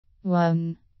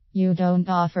1. You don't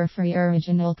offer free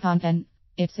original content.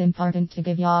 It's important to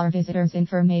give your visitors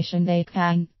information they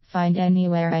can find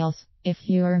anywhere else. If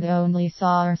you're the only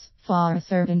source for a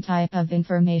certain type of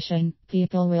information,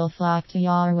 people will flock to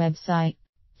your website.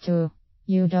 2.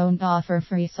 You don't offer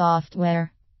free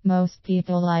software. Most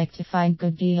people like to find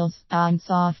good deals on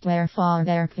software for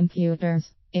their computers.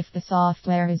 If the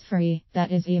software is free,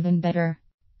 that is even better.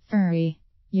 3.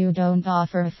 You don't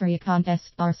offer a free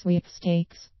contest or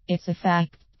sweepstakes. It's a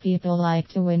fact, people like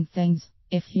to win things.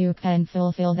 If you can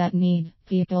fulfill that need,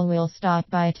 people will stop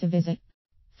by to visit.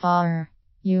 4.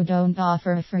 You don't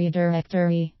offer a free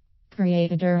directory.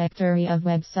 Create a directory of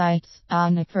websites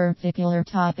on a particular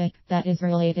topic that is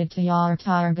related to your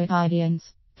target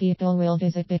audience. People will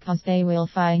visit because they will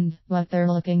find what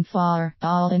they're looking for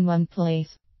all in one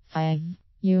place. 5.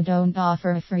 You don't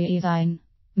offer a free e-sign.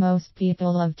 Most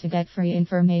people love to get free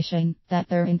information that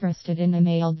they're interested in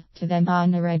emailed to them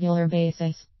on a regular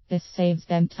basis. This saves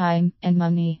them time and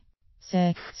money.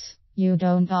 6. You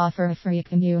don't offer a free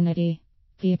community.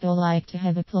 People like to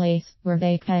have a place where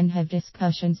they can have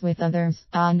discussions with others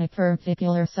on a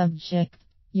particular subject.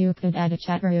 You could add a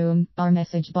chat room or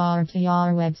message board to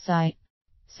your website.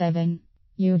 7.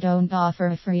 You don't offer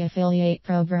a free affiliate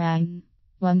program.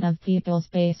 One of people's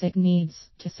basic needs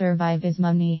to survive is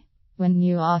money. When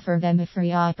you offer them a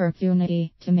free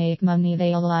opportunity to make money,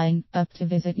 they'll line up to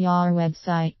visit your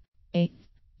website. 8.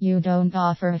 You don't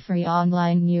offer a free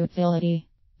online utility.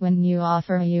 When you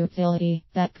offer a utility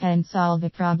that can solve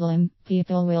a problem,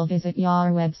 people will visit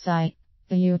your website.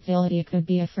 The utility could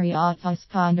be a free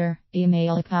autoresponder,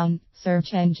 email account,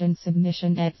 search engine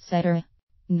submission, etc.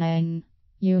 9.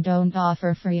 You don't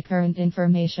offer free current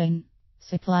information.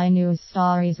 Supply news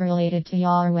stories related to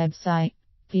your website.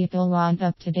 People want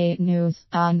up-to-date news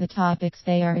on the topics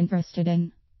they are interested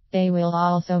in. They will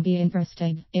also be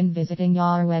interested in visiting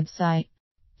your website.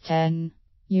 10.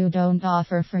 You don't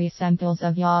offer free samples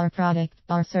of your product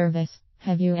or service.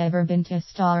 Have you ever been to a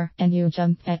store and you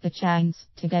jumped at the chance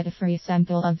to get a free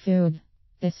sample of food?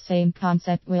 This same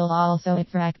concept will also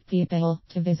attract people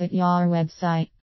to visit your website.